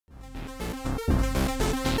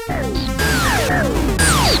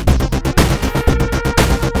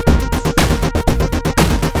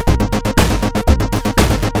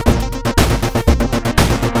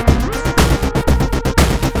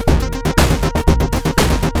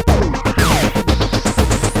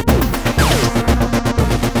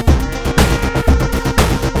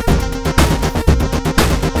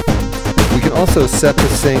also set the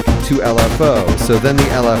sync to LFO. So then the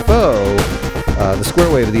LFO, the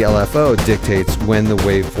square wave of the LFO dictates when the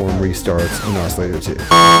waveform restarts in oscillator 2.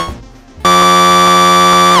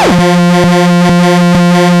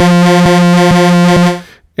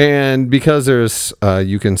 And because there's,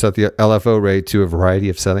 you can set the LFO rate to a variety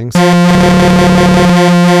of settings.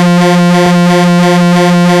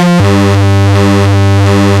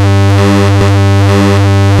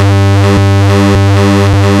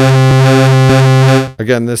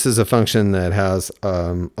 Again, this is a function that has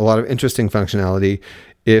a lot of interesting functionality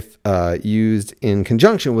if used in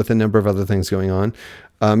conjunction with a number of other things going on.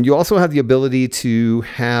 You also have the ability to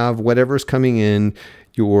have whatever's coming in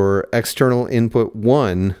your external input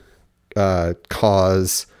 1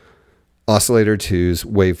 cause oscillator 2's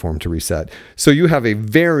waveform to reset. So you have a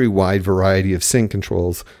very wide variety of sync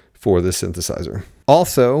controls for this synthesizer.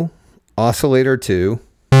 Also, oscillator 2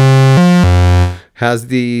 has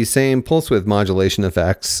the same pulse width modulation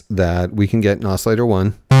effects that we can get in oscillator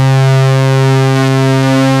 1.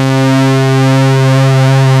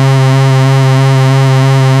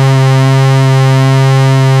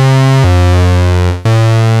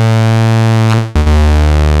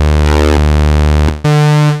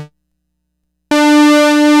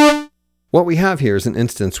 What we have here is an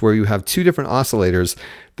instance where you have two different oscillators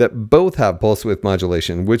that both have pulse width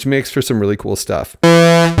modulation, which makes for some really cool stuff.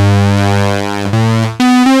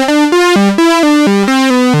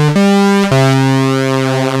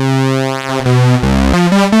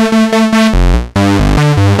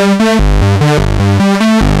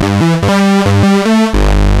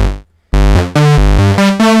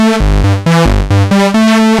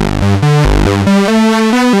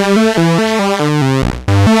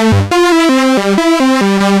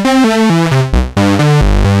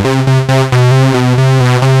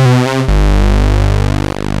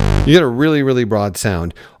 You get a really, really broad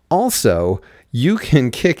sound. Also, you can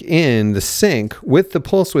kick in the sync with the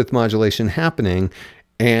pulse width modulation happening,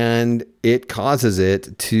 and it causes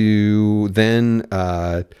it to then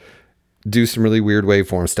do some really weird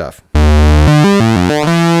waveform stuff.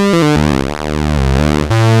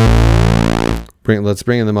 Let's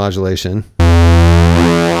bring in the modulation.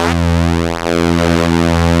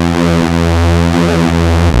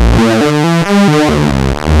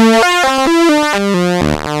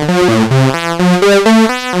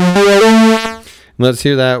 Let's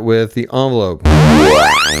hear that with the envelope.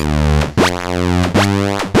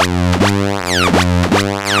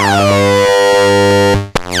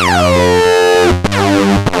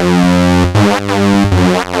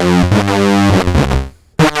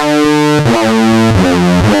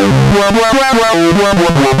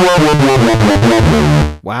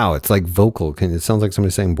 Wow, it's like vocal. It sounds like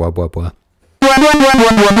somebody saying blah, blah, blah.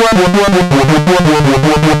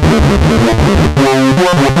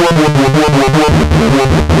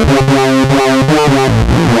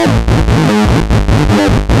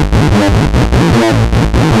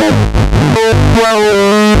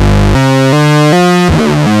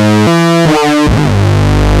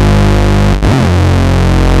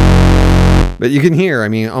 But you can hear, I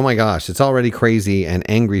mean, oh my gosh, it's already crazy and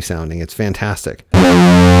angry sounding. It's fantastic.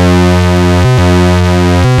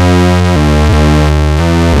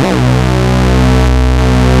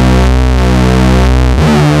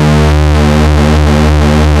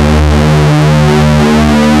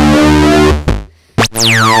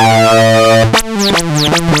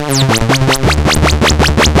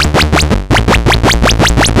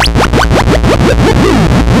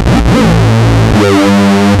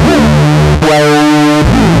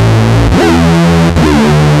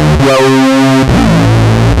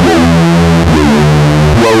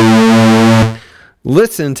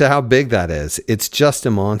 Listen to how big that is. It's just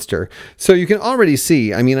a monster. So you can already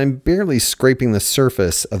see, I mean, I'm barely scraping the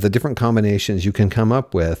surface of the different combinations you can come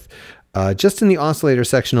up with just in the oscillator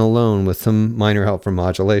section alone with some minor help from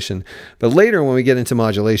modulation. But later when we get into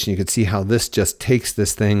modulation, you can see how this just takes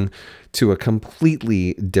this thing to a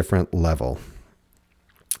completely different level.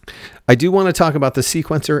 I do want to talk about the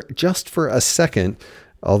sequencer just for a second,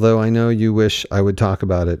 although I know you wish I would talk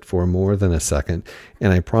about it for more than a second,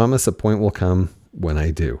 and I promise a point will come when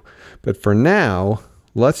I do. But for now,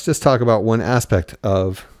 let's just talk about one aspect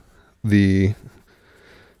of the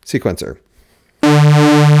sequencer.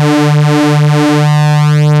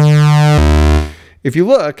 If you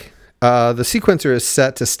look, the sequencer is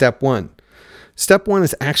set to step 1. Step 1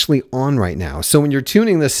 is actually on right now. So when you're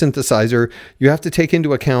tuning this synthesizer, you have to take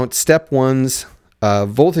into account step 1's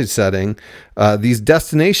voltage setting, these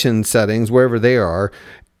destination settings, wherever they are,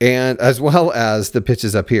 and as well as the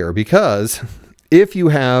pitches up here, because if you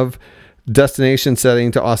have destination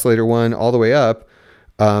setting to oscillator 1 all the way up,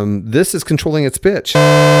 This is controlling its pitch.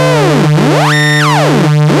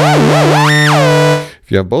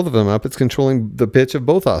 If you have both of them up, it's controlling the pitch of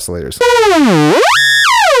both oscillators.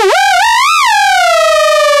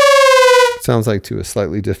 Sounds like to a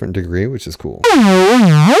slightly different degree, which is cool.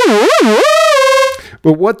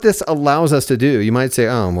 But what this allows us to do, you might say,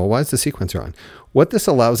 oh, well, why is the sequencer on? What this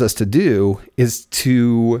allows us to do is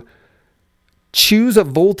to choose a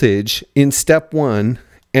voltage in step one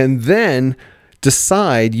and then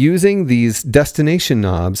decide using these destination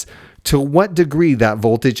knobs to what degree that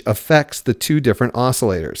voltage affects the two different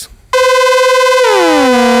oscillators.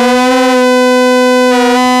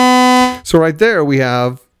 So right there we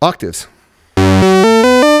have octaves.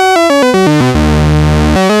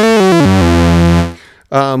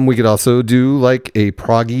 We could also do like a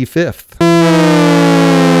proggy fifth.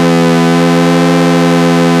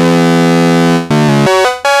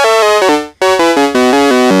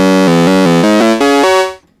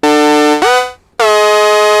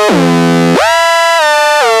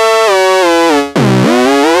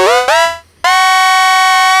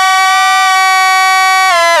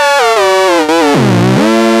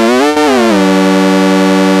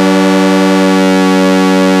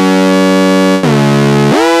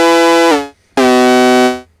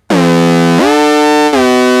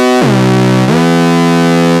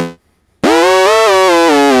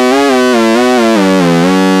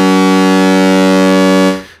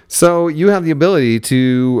 So you have the ability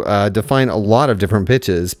to define a lot of different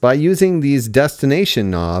pitches by using these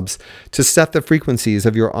destination knobs to set the frequencies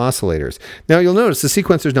of your oscillators. Now you'll notice the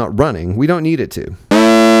sequencer is not running. We don't need it to.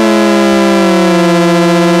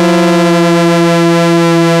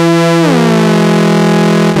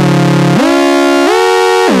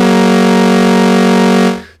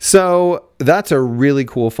 So that's a really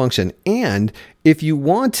cool function. And if you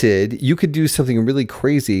wanted, you could do something really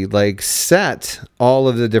crazy, like set all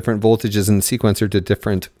of the different voltages in the sequencer to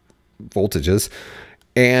different voltages.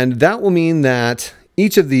 And that will mean that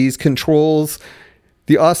each of these controls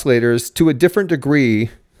the oscillators to a different degree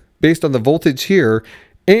based on the voltage here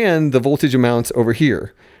and the voltage amounts over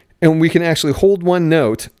here. And we can actually hold one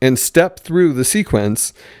note and step through the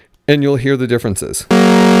sequence, and you'll hear the differences.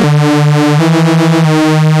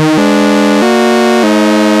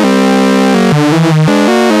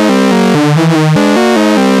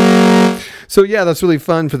 So yeah, that's really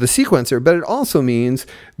fun for the sequencer, but it also means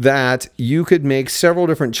that you could make several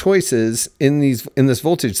different choices in this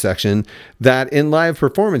voltage section that in live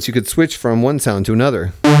performance you could switch from one sound to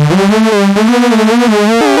another.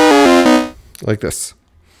 Like this.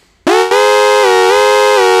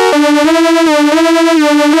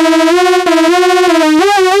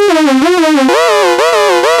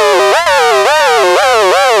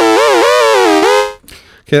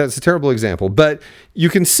 Okay, that's a terrible example, but you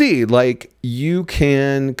can see, like, you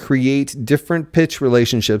can create different pitch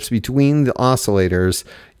relationships between the oscillators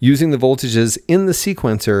using the voltages in the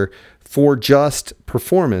sequencer for just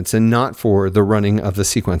performance and not for the running of the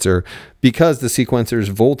sequencer, because the sequencer's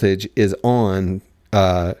voltage is on,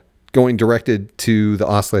 going directed to the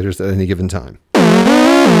oscillators at any given time.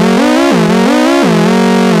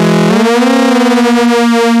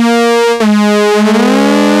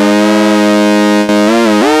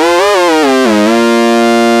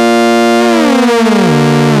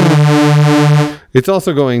 It's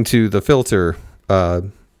also going to the filter.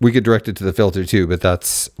 We could direct it to the filter too,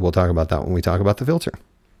 but we'll talk about that when we talk about the filter.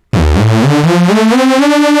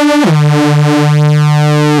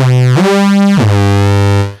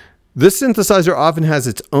 This synthesizer often has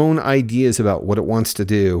its own ideas about what it wants to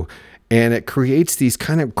do, and it creates these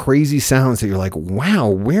kind of crazy sounds that you're like, wow,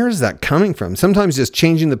 where is that coming from? Sometimes just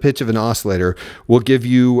changing the pitch of an oscillator will give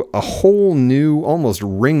you a whole new, almost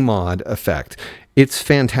ring mod effect. It's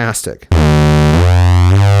fantastic.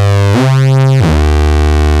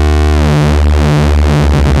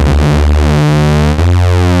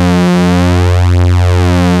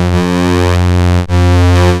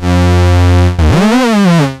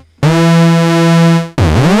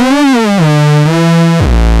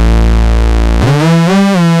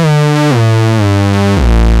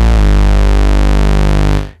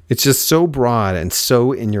 It's just so broad and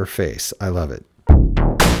so in your face. I love it.